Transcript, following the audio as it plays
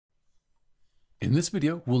In this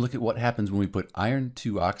video, we'll look at what happens when we put iron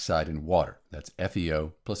 2 oxide in water. That's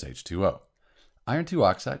FeO plus H2O. Iron 2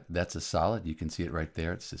 oxide, that's a solid. You can see it right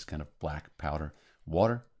there. It's this kind of black powder.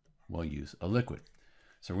 Water, we'll use a liquid.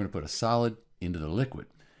 So we're going to put a solid into the liquid.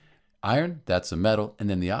 Iron, that's a metal, and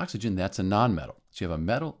then the oxygen, that's a nonmetal. So you have a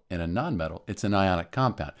metal and a nonmetal. It's an ionic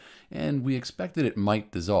compound, and we expect that it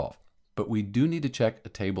might dissolve. But we do need to check a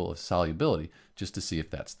table of solubility just to see if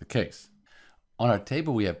that's the case. On our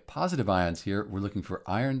table, we have positive ions here. We're looking for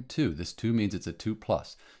iron 2. This 2 means it's a 2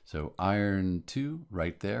 plus. So iron 2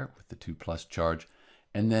 right there with the 2 plus charge.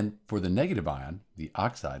 And then for the negative ion, the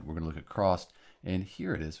oxide, we're going to look across, and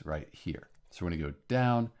here it is right here. So we're going to go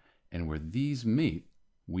down, and where these meet,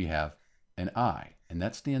 we have an I, and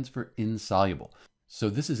that stands for insoluble. So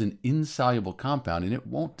this is an insoluble compound, and it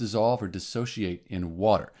won't dissolve or dissociate in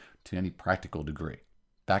water to any practical degree.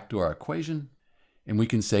 Back to our equation, and we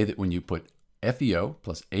can say that when you put FeO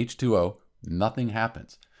plus H2O, nothing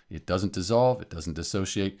happens. It doesn't dissolve, it doesn't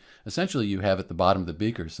dissociate. Essentially, you have at the bottom of the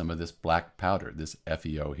beaker some of this black powder, this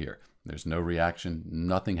FeO here. There's no reaction,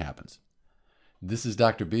 nothing happens. This is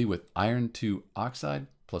Dr. B with iron 2 oxide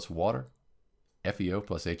plus water, FeO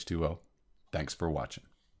plus H2O. Thanks for watching.